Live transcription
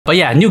But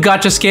yeah, new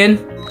gacha skin.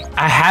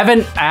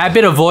 I've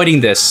been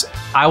avoiding this.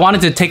 I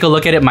wanted to take a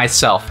look at it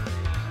myself.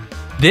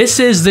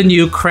 This is the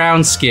new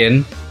crown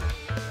skin.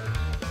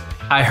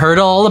 I heard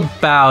all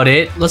about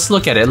it. Let's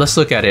look at it. Let's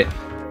look at it.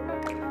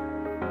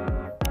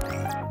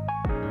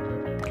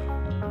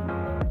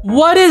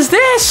 What is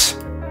this?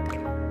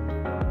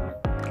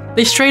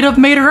 They straight up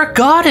made her a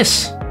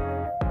goddess.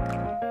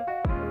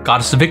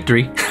 Goddess of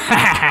victory.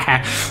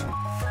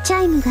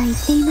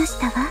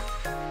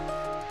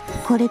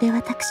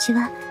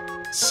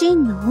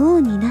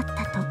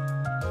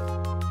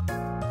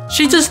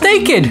 She's just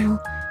naked.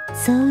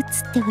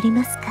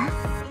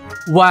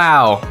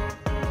 Wow.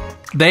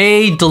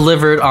 They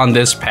delivered on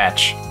this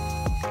patch.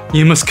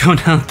 You must go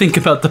now and think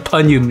about the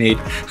pun you made.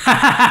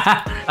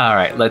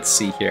 Alright, let's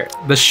see here.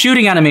 The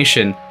shooting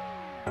animation.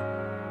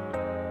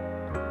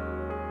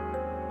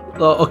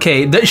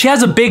 Okay, she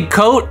has a big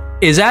coat.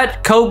 Is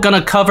that coat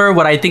gonna cover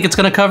what I think it's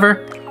gonna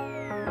cover?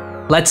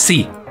 Let's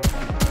see.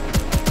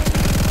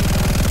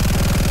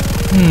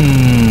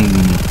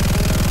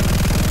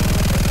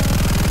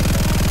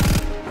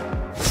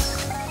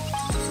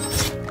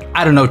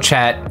 I don't know,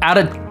 chat.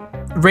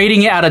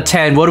 Rating it out of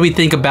 10, what do we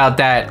think about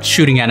that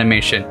shooting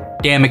animation?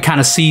 Damn, it kind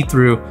of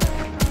see-through.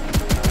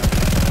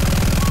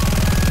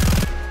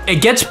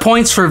 It gets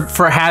points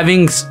for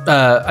having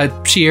a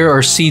sheer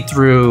or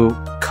see-through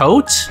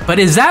coat, but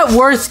is that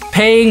worth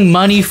paying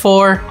money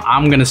for?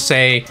 I'm gonna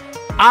say,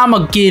 I'm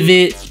gonna give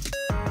it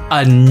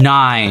a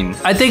 9.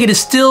 I think it is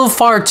still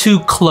far too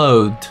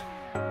clothed.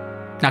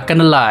 Not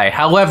gonna lie.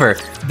 However,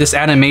 this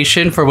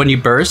animation for when you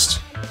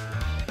burst,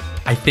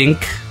 I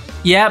think,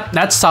 yeah,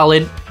 that's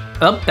solid.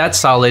 Oh, that's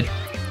solid.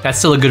 That's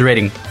still a good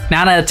rating.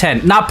 9 out of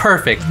 10. Not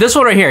perfect. This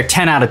one right here,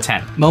 10 out of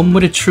 10.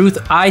 Moment of truth.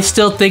 I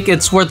still think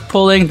it's worth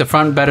pulling. The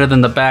front better than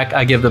the back.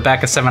 I give the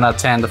back a 7 out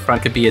of 10. The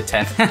front could be a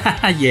 10.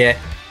 Yeah.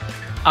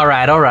 All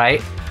right, all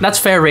right. That's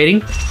fair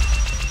rating.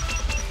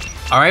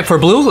 All right, for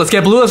blue, let's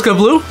get blue. Let's go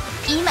blue.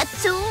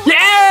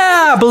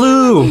 Yeah,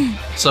 blue.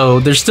 So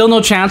there's still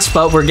no chance,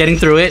 but we're getting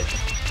through it.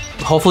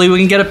 Hopefully we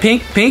can get a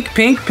pink, pink,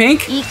 pink,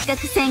 pink.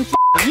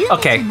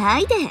 Okay.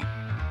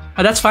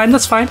 Oh, that's fine.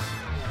 That's fine.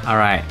 All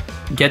right,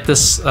 get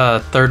this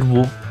third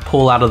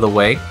pull out of the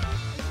way.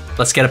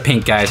 Let's get a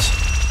pink, guys.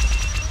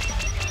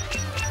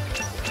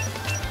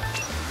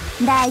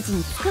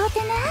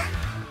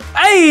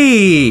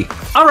 Hey!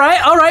 All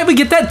right, we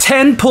get that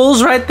 10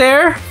 pulls right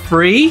there.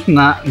 Free?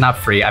 Not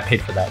free, I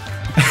paid for that.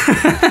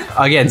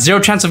 Again, 0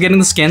 chance of getting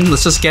the skin.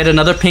 Let's just get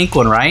another pink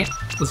one, right?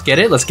 Let's get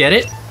it, let's get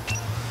it.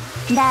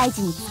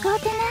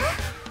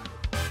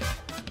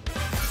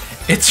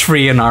 It's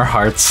free in our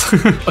hearts.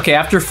 Okay,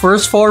 after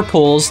first 4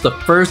 pulls, the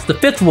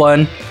 5th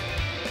one,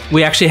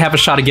 we actually have a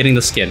shot at getting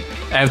the skin.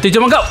 And 3, 2,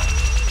 1, go!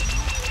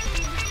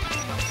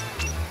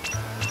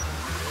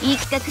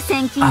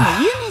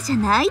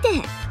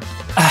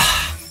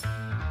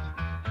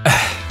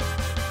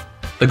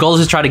 The goal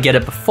is to try to get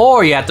it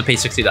before you have to pay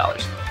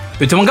 $60.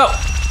 3, 2, 1, go!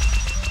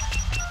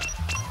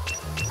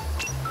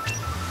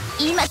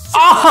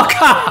 Oh,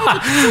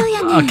 God!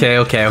 Okay.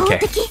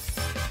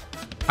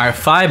 Alright,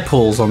 5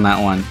 pulls on that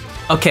one.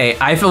 Okay,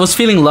 I was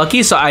feeling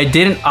lucky, so I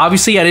didn't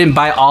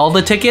buy all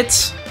the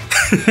tickets.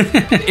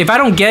 If I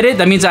don't get it,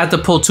 that means I have to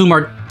pull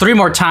 3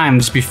 more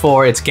times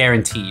before it's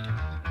guaranteed.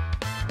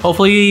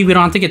 Hopefully, we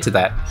don't have to get to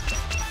that.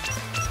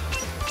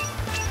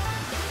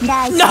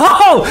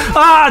 No!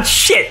 Ah,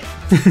 shit!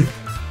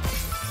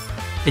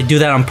 They do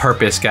that on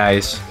purpose,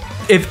 guys.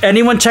 If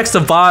anyone checks the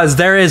VODs,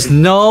 there is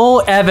no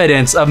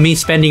evidence of me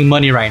spending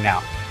money right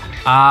now.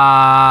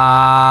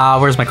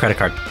 Where's my credit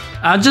card?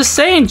 I'm just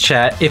saying,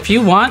 chat, if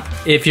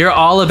you're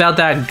all about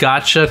that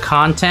gacha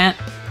content,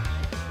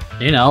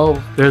 you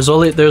know, there's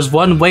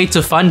one way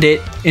to fund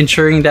it,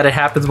 ensuring that it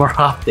happens more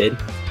often.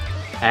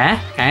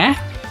 I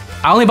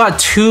only bought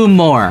 2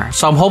 more,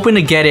 so I'm hoping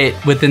to get it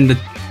within the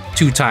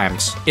 2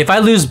 times. If I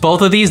lose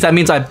both of these, that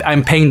means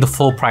I'm paying the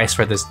full price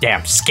for this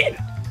damn skin.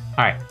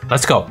 All right,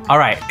 let's go. All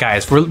right,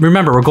 guys,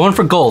 remember, we're going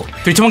for gold.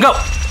 3, 2, 1, go!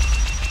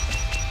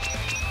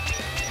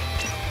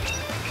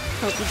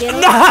 Hope you get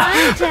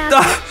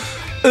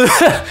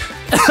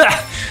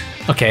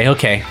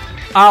Okay.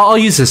 I'll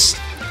use this.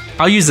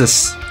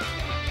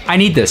 I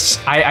need this.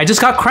 I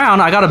just got crown.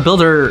 I got a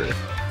builder.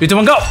 3, 2,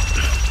 1, go!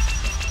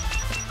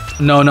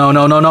 No. We're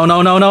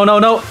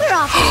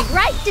offering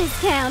right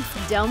discounts.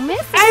 Don't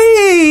miss it.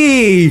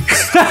 Hey!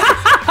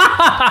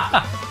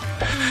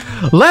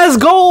 Let's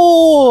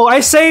go!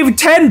 I saved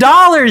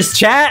 $10,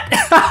 chat.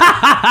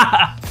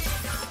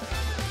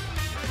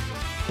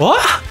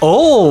 What?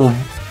 Oh.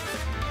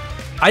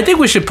 I think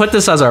we should put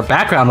this as our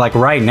background, like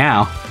right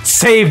now.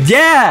 Saved,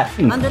 yeah!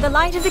 Under the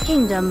light of the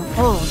kingdom,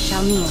 all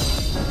shall kneel.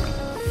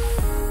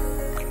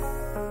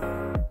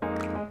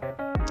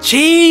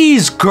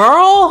 Jeez,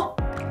 girl!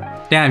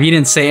 Damn, you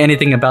didn't say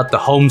anything about the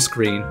home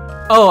screen.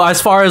 Oh, as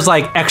far as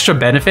like extra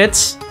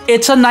benefits,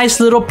 it's a nice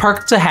little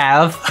perk to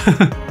have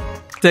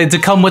to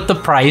come with the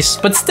price,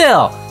 but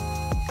still,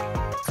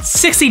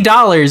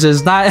 $60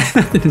 is not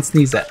nothing to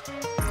sneeze at.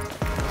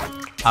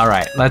 All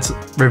right, let's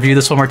review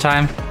this one more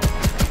time.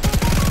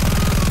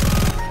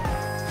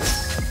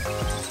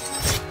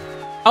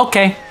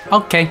 Okay,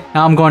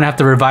 now I'm going to have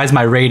to revise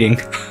my rating.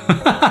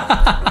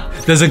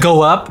 Does it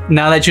go up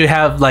now that you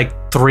have like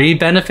 3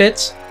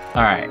 benefits?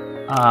 All right.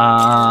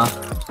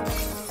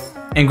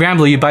 In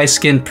Granblue, you buy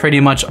skin pretty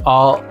much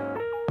all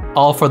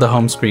for the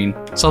home screen.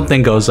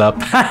 Something goes up.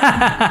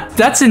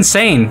 That's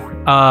insane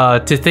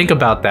to think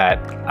about that.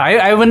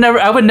 I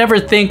would never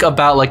think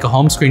about like a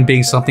home screen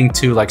being something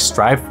to like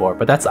strive for,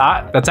 but that's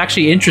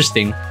actually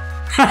interesting.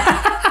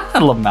 I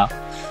love Mal.